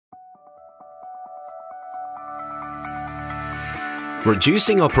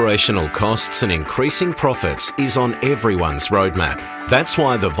Reducing operational costs and increasing profits is on everyone's roadmap. That's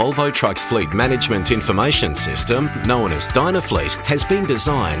why the Volvo Trucks Fleet Management Information System, known as Dynafleet, has been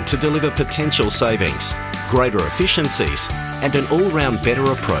designed to deliver potential savings, greater efficiencies, and an all-round better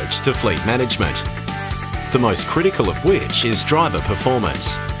approach to fleet management. The most critical of which is driver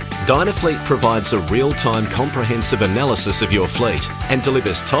performance. Dynafleet provides a real-time comprehensive analysis of your fleet and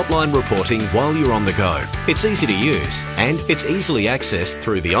delivers top-line reporting while you're on the go. It's easy to use and it's easily accessed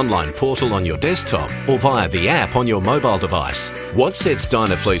through the online portal on your desktop or via the app on your mobile device. What sets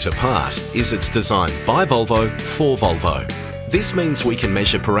Dynafleet apart is it's designed by Volvo for Volvo. This means we can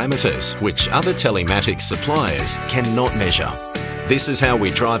measure parameters which other telematics suppliers cannot measure. This is how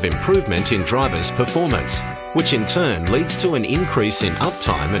we drive improvement in drivers' performance, which in turn leads to an increase in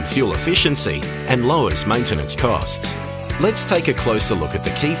uptime and fuel efficiency and lowers maintenance costs. Let's take a closer look at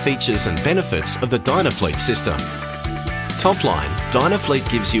the key features and benefits of the Dynafleet system. Top line, Dynafleet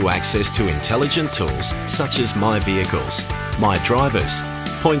gives you access to intelligent tools such as My Vehicles, My Drivers,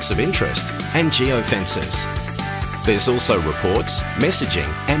 Points of Interest and Geofences. There's also reports,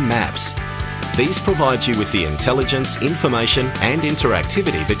 messaging and maps. These provide you with the intelligence, information and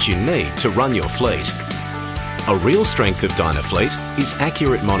interactivity that you need to run your fleet. A real strength of Dynafleet is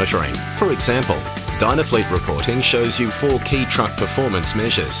accurate monitoring. For example, Dynafleet reporting shows you 4 key truck performance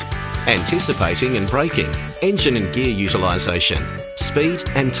measures: anticipating and braking, engine and gear utilisation, speed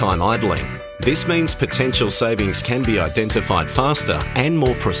and time idling. This means potential savings can be identified faster and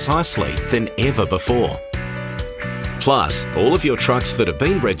more precisely than ever before. Plus, all of your trucks that have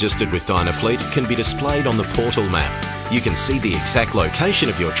been registered with Dynafleet can be displayed on the portal map. You can see the exact location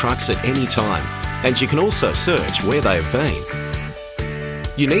of your trucks at any time, and you can also search where they have been.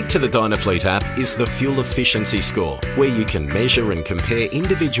 Unique to the Dynafleet app is the Fuel Efficiency Score, where you can measure and compare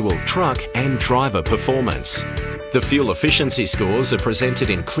individual truck and driver performance. The fuel efficiency scores are presented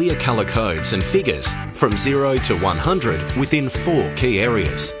in clear colour codes and figures from 0 to 100 within 4 key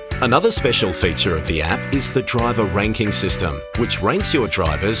areas. Another special feature of the app is the driver ranking system, which ranks your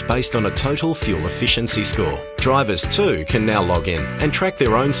drivers based on a total fuel efficiency score. Drivers too can now log in and track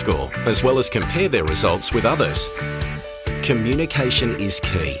their own score, as well as compare their results with others. Communication is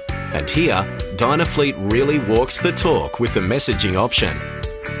key, and here, Dynafleet really walks the talk with the messaging option.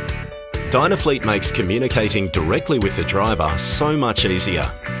 Dynafleet makes communicating directly with the driver so much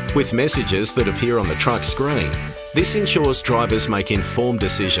easier, with messages that appear on the truck screen. This ensures drivers make informed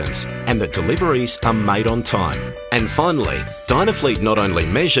decisions and that deliveries are made on time. And finally, Dynafleet not only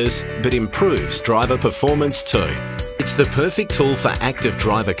measures, but improves driver performance too. It's the perfect tool for active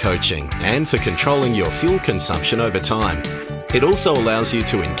driver coaching and for controlling your fuel consumption over time. It also allows you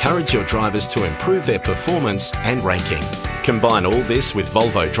to encourage your drivers to improve their performance and ranking. Combine all this with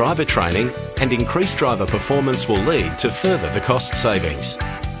Volvo driver training and increased driver performance will lead to further the cost savings.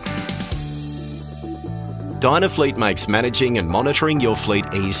 Dynafleet makes managing and monitoring your fleet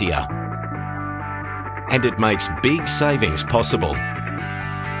easier, and it makes big savings possible.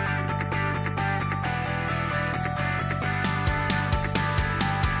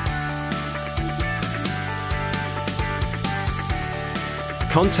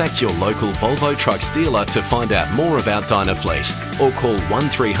 Contact your local Volvo Trucks dealer to find out more about Dynafleet, or call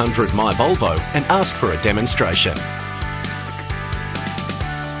 1300 My Volvo and ask for a demonstration.